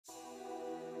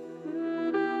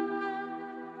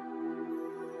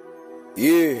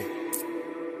Yeah.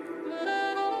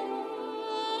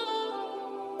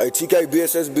 Hey, TK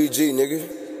BSSBG, nigga.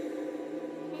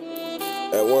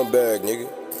 That one bag, nigga.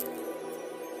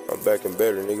 I'm back and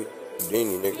better, nigga.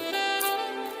 Dini, nigga.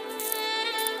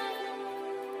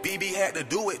 BB had to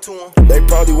do it to him. They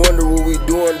probably wonder what we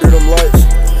do under them lights.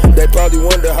 They probably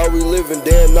wonder how we living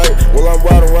day and night. Well, I'm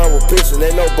riding around with pitching,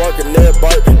 ain't no barking, they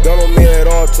bite. Gun on me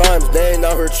at all times, they ain't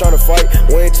out here trying to fight.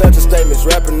 We ain't touching statements,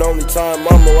 rapping only time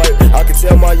I'm right. I can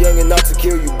tell my youngin' not to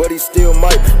kill you, but he still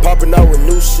might. Popping out with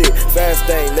new shit, fast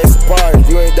thing, they surprised.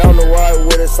 You ain't down to ride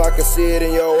with us, I can see it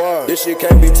in your eyes. This shit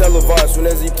can't be televised, soon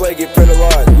as he play, get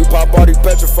penalized. We pop all these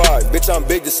petrified, bitch, I'm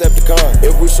big Decepticon.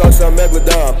 If we sharks, I'm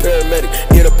Megalodon, paramedic.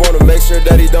 Get up on him, make sure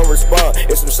that he don't respond.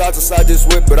 It's some shots inside this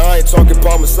whip, but I ain't talking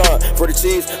Parmesan. For the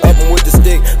cheese, up him with the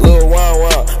stick, little wine.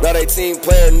 Now they team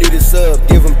player need a sub,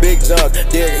 give him big johns.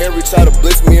 Derrick Henry try to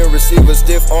blitz me and receive a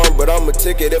stiff arm, but I'm a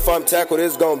ticket. If I'm tackled,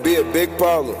 it's gonna be a big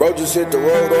problem. Bro just hit the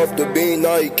road off the bean,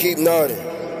 now he keep nodding.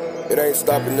 It ain't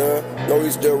stopping none. No,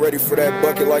 he's still ready for that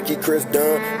bucket like he Chris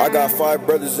Dunn. I got 5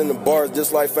 brothers in the bars,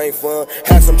 this life ain't fun.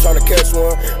 Hats, I'm trying to catch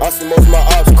one. I see most of my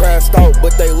ops crashed out,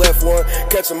 but they left one.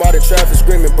 Catch them out in traffic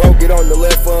screaming, bro, get on the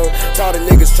left one. Tired of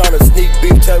niggas trying to sneak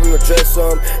beef, tell him to dress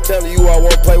some. Telling you I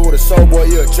won't play with a soul boy,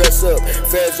 you'll dress up.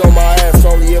 Feds on my ass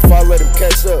only if I let him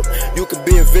catch up. You can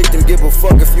be a victim, give a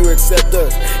fuck if you accept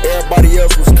us. Everybody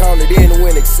else was counted in to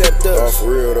win except us. Oh,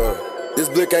 for real though. This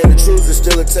blick ain't the truth, it's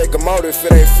still a take him out if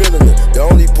it ain't feeling it. The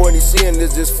only point he's seeing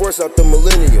is this force out the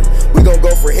millennium. We gon'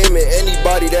 go for him and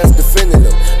anybody that's defending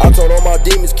him. I told all my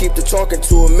demons keep the talking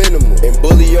to a minimum and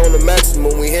bully on the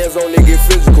maximum. We hands on, they get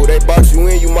physical. They box you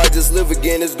in, you might just live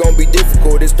again. It's gon' be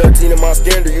difficult. It's 13 in my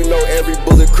standard, you know every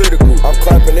bullet critical. I'm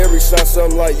clapping every shot,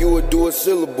 something like you would do a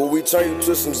syllable. We turn you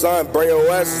to some Zion, bring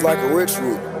your asses like a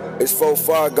ritual. It's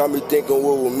 4-5, got me thinking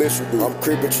what will miss you do. I'm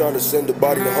creeping, trying to send the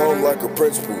body home like a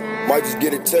principal. Might just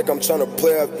get a tech, I'm trying to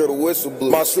play after the whistle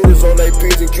blew. My shooters on their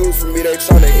P's and Q's for me, they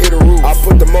trying to hit a roof. I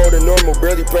put the mode in normal,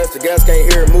 barely press the gas, can't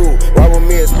hear it move. Ride with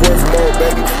me in sports mode,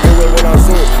 baby, get away when I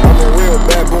zoom. I'm a real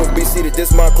baboon, be seated,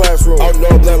 this my classroom. Out in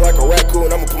all black like a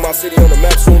raccoon, I'ma put my city on the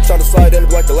map soon. Trying to slide in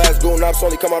like the last goon, ops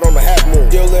only come out on the half moon.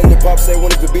 Still letting the pop say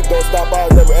when it's the beat don't stop, I'll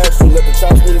never ask you. Let the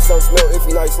chops need some smell, if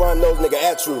you like slime nose, nigga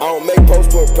at you. I don't make posts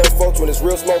to impress folks, when it's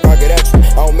real smoke, I get at you.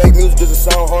 I don't make music just to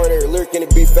sound hard, every lyric in it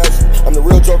be factual. I'm the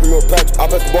real joker, you a patch.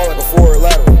 I pass the ball like a forward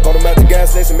lateral. Caught him at the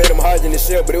gas station, made him hide in the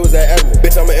shell, but it was that animal.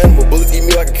 Bitch, I'm an animal, bullets eat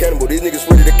me like a cannibal. These niggas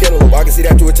switch to the cantaloupe, I can see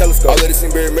that through a telescope. I let it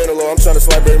sing Barry Manilow, I'm trying to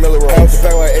slide Barry Miller roll. I have to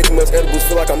pack like 18 months edibles,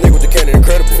 feel like I'm Nick with the cannon,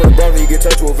 incredible. For the brother, he get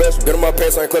turned to a vessel. Get on my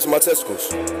pants, I ain't clutching my testicles.